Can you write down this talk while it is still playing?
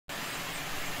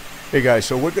Hey guys,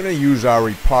 so we're going to use our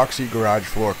epoxy garage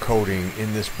floor coating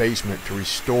in this basement to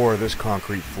restore this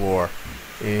concrete floor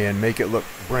and make it look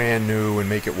brand new and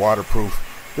make it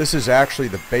waterproof. This is actually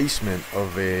the basement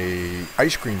of a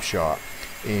ice cream shop,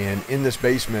 and in this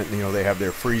basement, you know, they have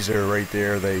their freezer right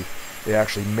there. They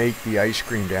actually make the ice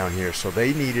cream down here, so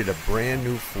they needed a brand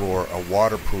new floor, a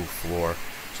waterproof floor,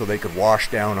 so they could wash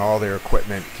down all their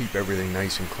equipment, keep everything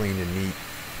nice and clean and neat.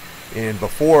 And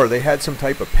before, they had some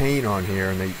type of paint on here,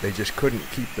 and they just couldn't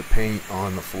keep the paint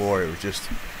on the floor. It was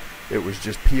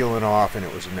just peeling off, and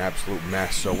it was an absolute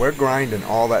mess. So we're grinding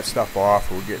all that stuff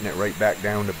off. We're getting it right back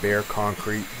down to bare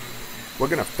concrete. We're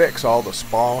going to fix all the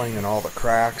spalling and all the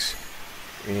cracks,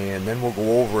 and then we'll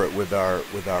go over it with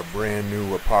our brand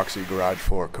new epoxy garage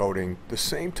floor coating. The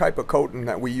same type of coating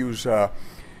that we use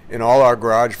in all our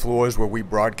garage floors where we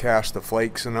broadcast the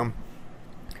flakes in them.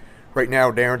 Right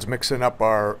now, Darren's mixing up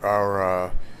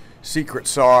our secret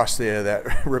sauce there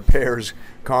that repairs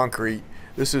concrete.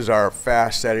 This is our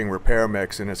fast setting repair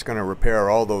mix, and it's going to repair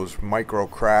all those micro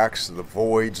cracks, the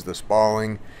voids, the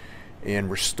spalling, and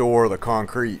restore the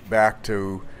concrete back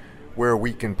to where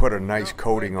we can put a nice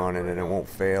coating on it and it won't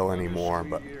fail anymore.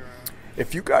 But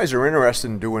if you guys are interested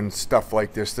in doing stuff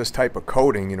like this type of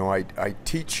coating, you know, I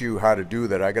teach you how to do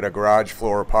that. I got a garage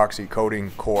floor epoxy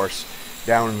coating course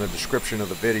down in the description of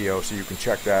the video, so you can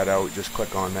check that out. Just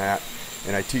click on that,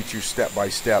 and I teach you step by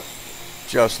step,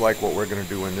 just like what we're going to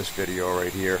do in this video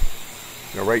right here.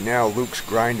 Now, right now, Luke's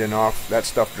grinding off. That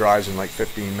stuff dries in like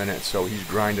 15 minutes, so he's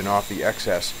grinding off the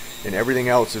excess, and everything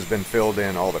else has been filled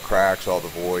in, all the cracks, all the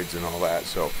voids, and all that.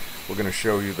 So we're going to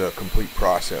show you the complete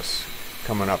process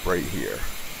coming up right here.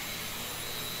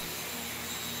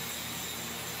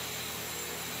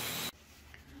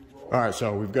 Alright,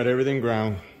 so we've got everything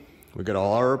ground. We got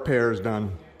all our repairs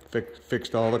done,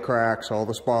 fixed all the cracks, all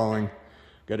the spalling,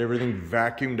 got everything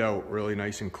vacuumed out really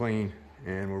nice and clean,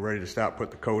 and we're ready to start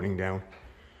put the coating down.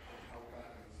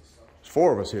 There's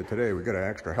 4 of us here today. We got an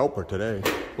extra helper today.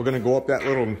 We're gonna go up that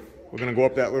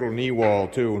little knee wall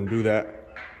too, and do that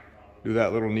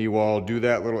little knee wall, do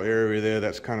that little area there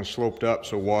that's kind of sloped up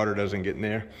so water doesn't get in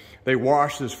there. They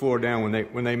wash this floor down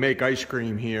when they make ice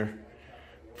cream here.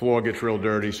 Floor gets real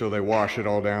dirty, so they wash it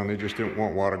all down. They just didn't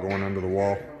want water going under the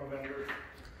wall.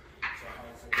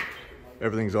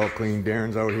 Everything's all clean.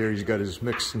 Darren's out here. He's got his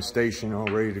mixing station all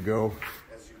ready to go.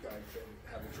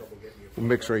 We'll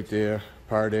mix right there.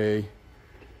 Part A.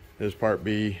 There's part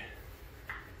B.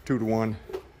 2 to 1.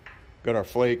 Got our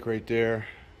flake right there.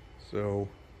 So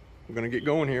we're gonna get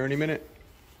going here any minute.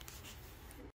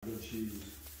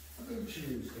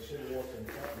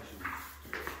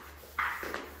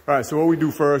 All right, so what we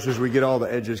do first is we get all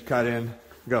the edges cut in.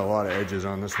 We got a lot of edges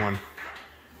on this one.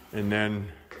 And then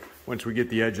once we get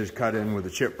the edges cut in with the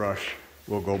chip brush,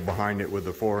 we'll go behind it with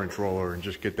the 4-inch roller and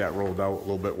just get that rolled out a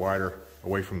little bit wider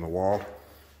away from the wall.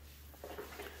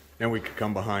 Then we can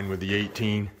come behind with the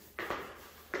 18,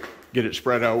 get it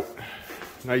spread out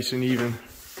nice and even.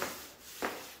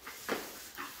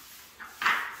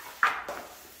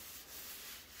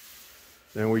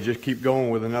 Then we just keep going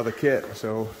with another kit.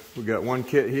 So we got one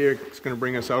kit here. It's going to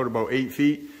bring us out about 8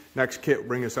 feet. Next kit will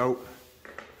bring us out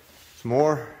some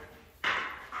more.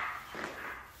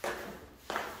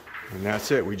 And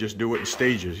that's it. We just do it in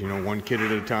stages, you know, one kit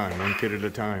at a time, one kit at a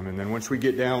time. And then once we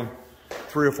get down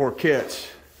 3 or 4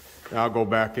 kits, I'll go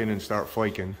back in and start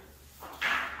flaking.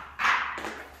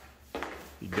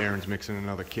 Darren's mixing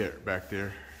another kit back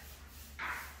there.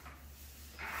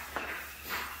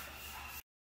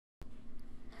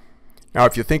 Now,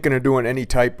 if you're thinking of doing any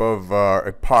type of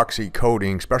epoxy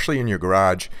coating, especially in your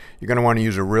garage, you're going to want to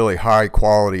use a really high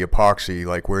quality epoxy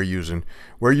like we're using.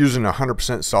 We're using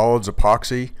 100% solids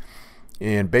epoxy,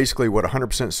 and basically what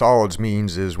 100% solids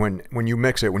means is when you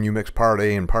mix it, when you mix part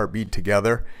A and part B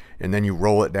together, and then you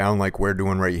roll it down like we're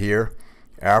doing right here,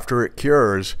 after it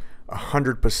cures,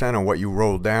 100% of what you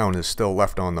rolled down is still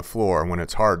left on the floor when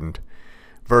it's hardened.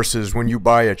 Versus when you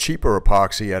buy a cheaper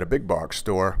epoxy at a big box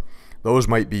store, those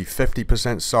might be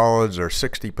 50% solids or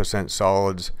 60%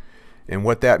 solids, and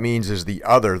what that means is the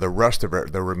rest of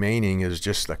it, the remaining, is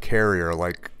just a carrier,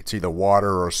 like it's either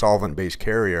water or solvent-based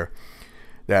carrier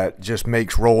that just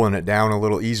makes rolling it down a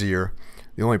little easier.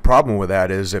 The only problem with that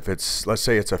is if it's, let's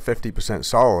say it's a 50%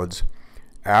 solids,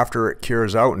 after it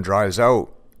cures out and dries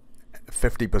out,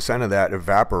 50% of that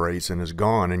evaporates and is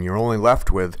gone, and you're only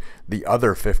left with the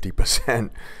other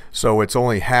 50%. So it's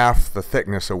only half the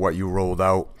thickness of what you rolled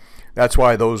out. That's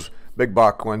why those big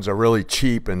box ones are really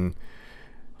cheap, and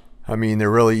I mean,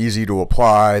 they're really easy to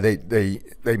apply. They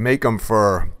make them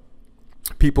for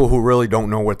people who really don't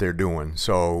know what they're doing.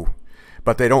 So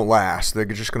but they don't last. They're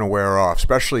just going to wear off,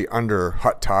 especially under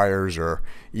hot tires or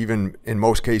even in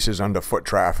most cases under foot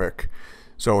traffic.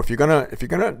 So if you're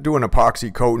gonna do an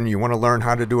epoxy coating, you want to learn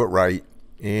how to do it right,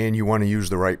 and you want to use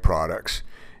the right products.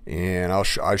 And I'll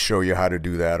show you how to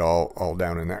do that all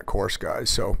down in that course,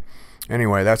 guys. So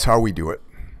anyway, that's how we do it.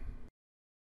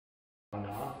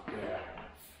 Yeah.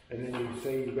 And then you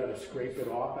say you got to scrape it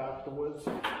off afterwards?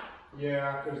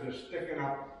 Yeah, because they're sticking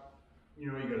up.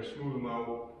 You know, you got to smooth them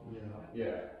out.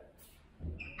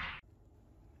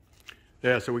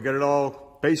 Yeah, so we got it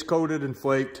all base coated and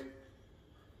flaked.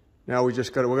 Now we're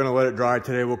gonna let it dry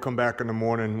today. We'll come back in the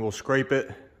morning, we'll scrape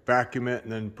it, vacuum it,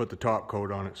 and then put the top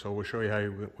coat on it. So we'll show you how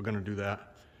we're gonna do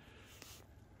that.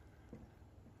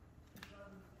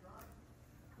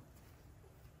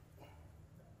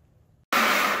 All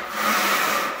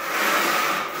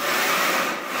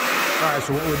right,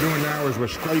 so what we're doing now is we're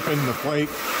scraping the flake,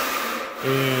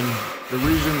 and the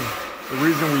reason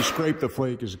we scrape the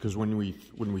flake is because when we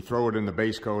throw it in the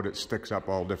base coat, it sticks up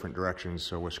all different directions.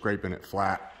 So we're scraping it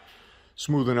flat,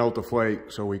 smoothing out the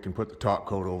flake so we can put the top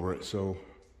coat over it. So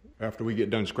after we get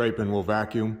done scraping, we'll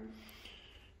vacuum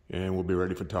and we'll be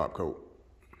ready for top coat.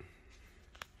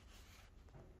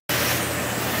 All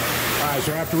right,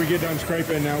 so after we get done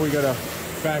scraping, now we gotta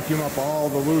vacuum up all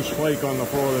the loose flake on the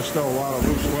floor. There's still a lot of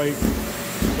loose flake.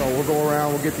 So we'll go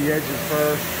around, we'll get the edges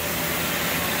first.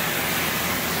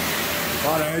 A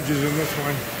lot of edges in this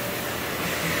one.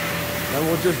 Then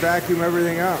we'll just vacuum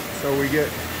everything out so we get,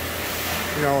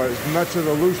 you know, as much of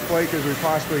the loose flake as we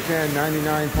possibly can,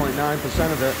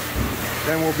 99.9% of it.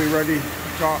 Then we'll be ready to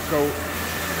top coat.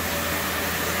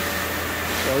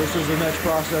 So this is the next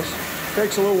process.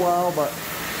 Takes a little while, but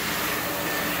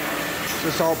it's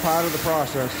just all part of the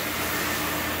process.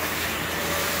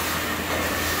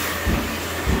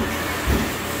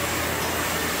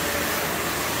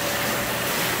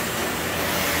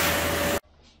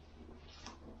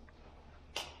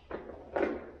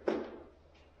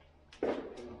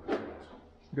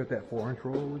 You got that 4-inch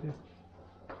roller with you?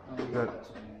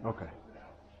 Okay.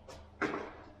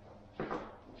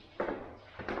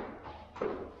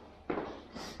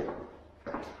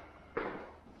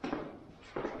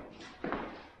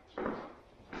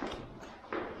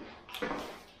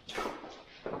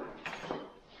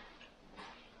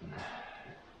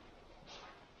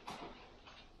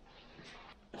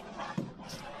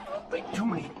 I don't think too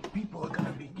many people are going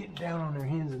to be getting down on their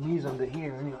hands and knees under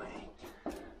here anyway.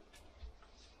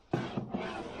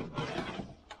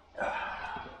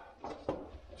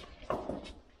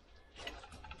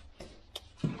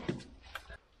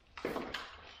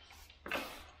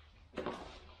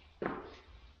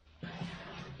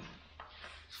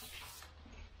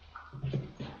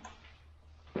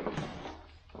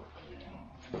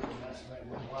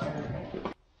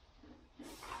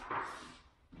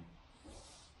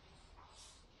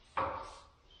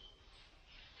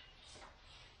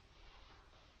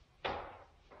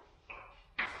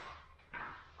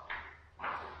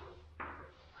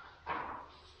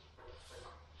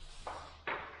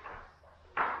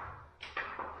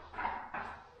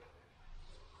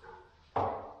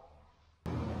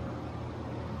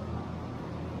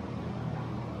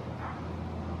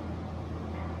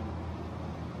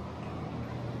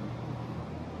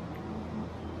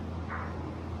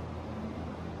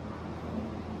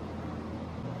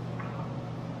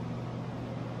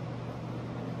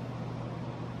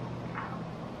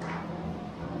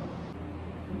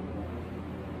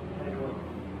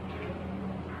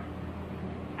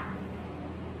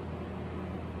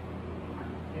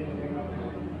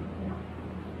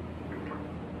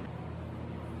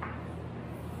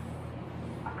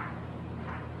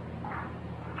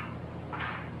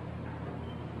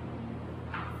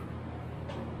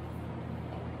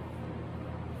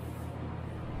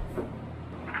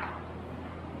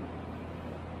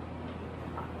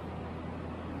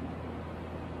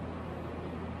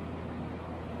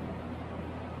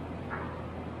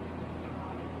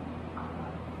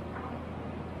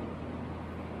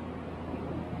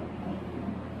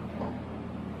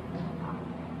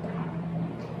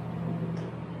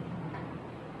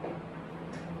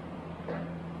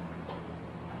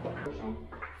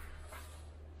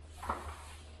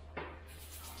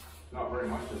 Not very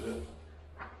much, is it?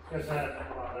 Is that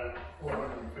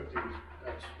 450?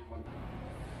 That's one.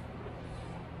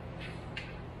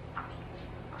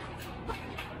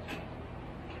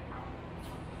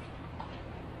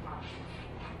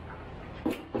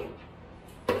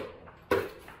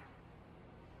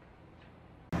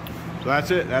 So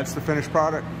that's it. That's the finished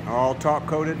product. All top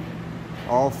coated,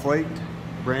 all flaked,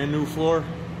 brand new floor,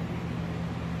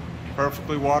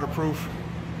 perfectly waterproof.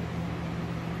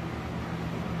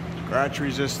 scratch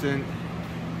resistant.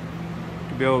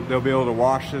 They'll be able to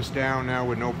wash this down now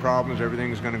with no problems.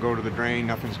 Everything's going to go to the drain.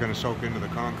 Nothing's going to soak into the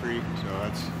concrete.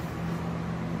 So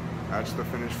that's the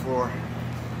finished floor.